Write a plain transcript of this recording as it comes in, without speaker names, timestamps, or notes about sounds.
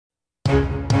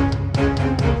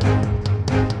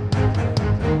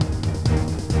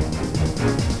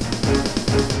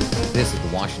This is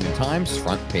the Washington Times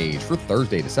front page for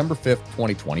Thursday, December 5th,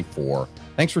 2024.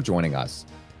 Thanks for joining us.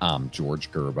 I'm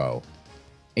George Gerbo.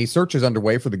 A search is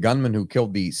underway for the gunman who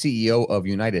killed the CEO of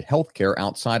UnitedHealthcare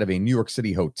outside of a New York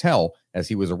City hotel as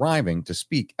he was arriving to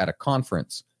speak at a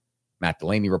conference. Matt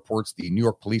Delaney reports the New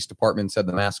York Police Department said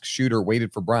the masked shooter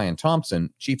waited for Brian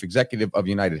Thompson, chief executive of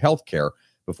UnitedHealthcare,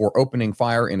 before opening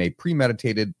fire in a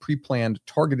premeditated, pre-planned,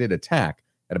 targeted attack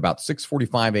at about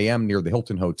 6:45 a.m. near the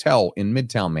Hilton Hotel in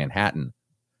Midtown Manhattan.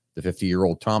 The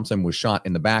 50-year-old Thompson was shot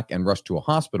in the back and rushed to a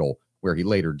hospital where he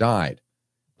later died.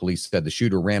 Police said the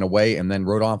shooter ran away and then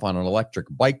rode off on an electric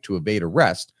bike to evade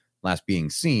arrest, last being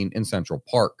seen in Central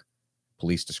Park.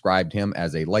 Police described him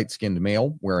as a light-skinned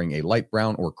male wearing a light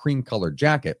brown or cream-colored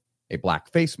jacket, a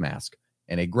black face mask,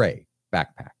 and a gray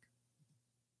backpack.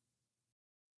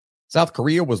 South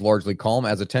Korea was largely calm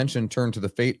as attention turned to the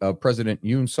fate of President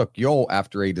Yoon Yeol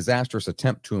after a disastrous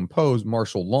attempt to impose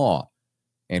martial law.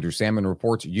 Andrew Salmon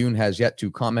reports Yoon has yet to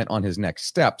comment on his next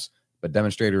steps, but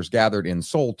demonstrators gathered in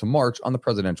Seoul to march on the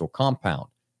presidential compound.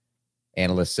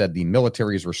 Analysts said the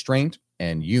military's restraint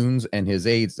and Yoon's and his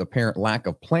aides' apparent lack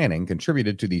of planning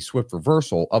contributed to the swift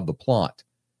reversal of the plot.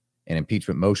 An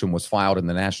impeachment motion was filed in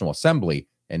the National Assembly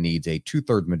and needs a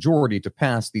two-thirds majority to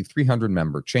pass the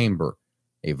 300-member chamber.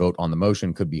 A vote on the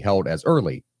motion could be held as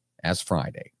early as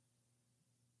Friday.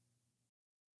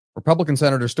 Republican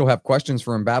senators still have questions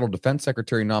for embattled Defense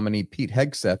Secretary nominee Pete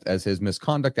Hegseth as his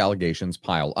misconduct allegations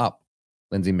pile up.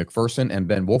 Lindsey McPherson and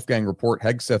Ben Wolfgang report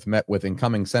Hegseth met with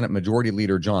incoming Senate Majority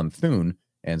Leader John Thune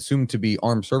and soon-to-be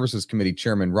Armed Services Committee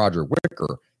Chairman Roger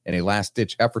Wicker in a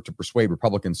last-ditch effort to persuade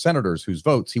Republican senators whose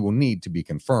votes he will need to be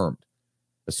confirmed.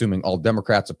 Assuming all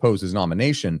Democrats oppose his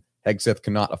nomination, Hegseth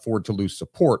cannot afford to lose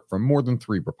support from more than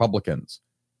 3 Republicans.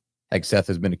 Hegseth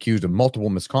has been accused of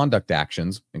multiple misconduct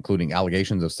actions, including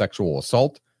allegations of sexual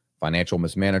assault, financial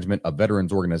mismanagement of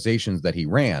veterans organizations that he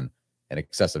ran, and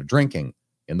excessive drinking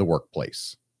in the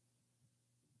workplace.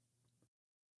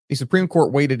 The Supreme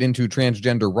Court waded into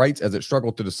transgender rights as it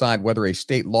struggled to decide whether a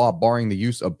state law barring the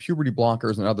use of puberty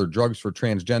blockers and other drugs for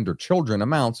transgender children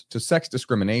amounts to sex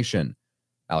discrimination.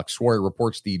 Alex Schwartz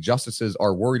reports the justices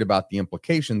are worried about the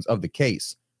implications of the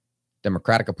case.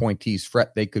 Democratic appointees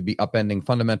fret they could be upending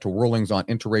fundamental rulings on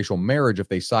interracial marriage if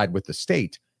they side with the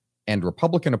state, and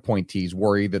Republican appointees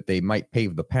worry that they might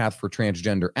pave the path for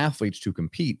transgender athletes to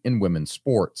compete in women's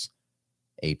sports.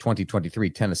 A 2023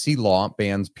 Tennessee law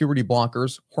bans puberty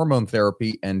blockers, hormone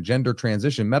therapy, and gender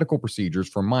transition medical procedures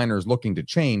for minors looking to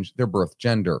change their birth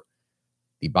gender.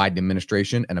 The Biden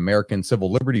administration and American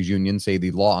Civil Liberties Union say the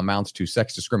law amounts to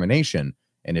sex discrimination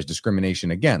and is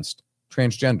discrimination against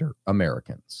transgender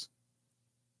Americans.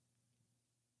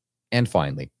 And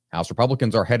finally, House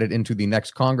Republicans are headed into the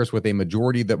next Congress with a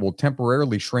majority that will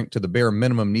temporarily shrink to the bare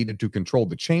minimum needed to control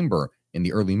the chamber in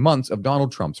the early months of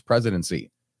Donald Trump's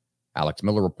presidency. Alex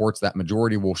Miller reports that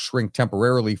majority will shrink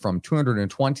temporarily from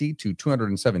 220 to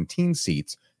 217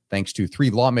 seats, thanks to 3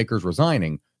 lawmakers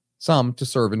resigning, some to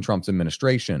serve in Trump's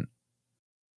administration.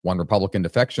 One Republican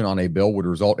defection on a bill would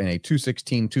result in a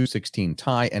 216-216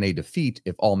 tie and a defeat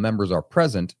if all members are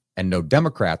present and no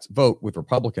Democrats vote with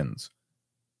Republicans.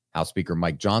 House Speaker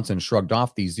Mike Johnson shrugged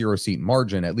off the 0-seat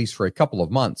margin at least for a couple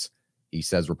of months. He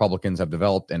says Republicans have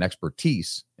developed an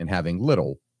expertise in having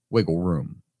little wiggle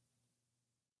room.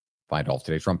 Find all of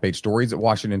today's front page stories at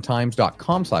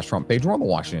WashingtonTimes.com/front page or on the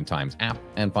Washington Times app,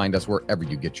 and find us wherever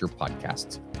you get your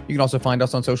podcasts. You can also find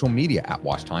us on social media at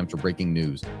Wash Times for breaking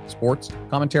news, sports,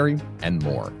 commentary, and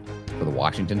more. For the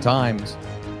Washington Times,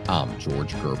 I'm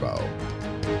George Gerbo.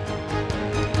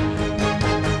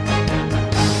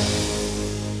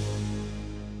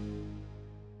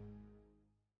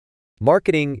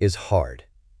 Marketing is hard.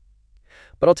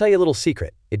 But I'll tell you a little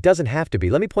secret. It doesn't have to be.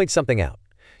 Let me point something out.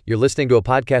 You're listening to a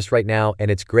podcast right now, and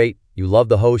it's great. You love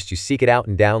the host. You seek it out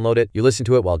and download it. You listen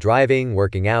to it while driving,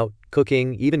 working out,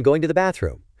 cooking, even going to the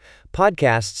bathroom.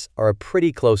 Podcasts are a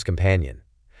pretty close companion.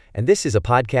 And this is a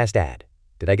podcast ad.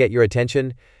 Did I get your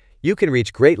attention? You can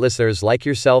reach great listeners like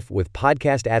yourself with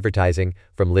podcast advertising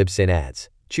from Libsyn Ads.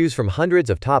 Choose from hundreds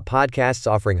of top podcasts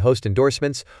offering host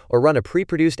endorsements, or run a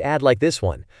pre-produced ad like this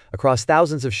one across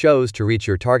thousands of shows to reach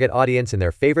your target audience and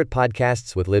their favorite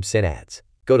podcasts with Libsyn Ads.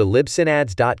 Go to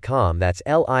libsynads.com, that's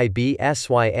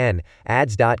Libsyn,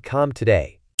 ads.com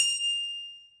today.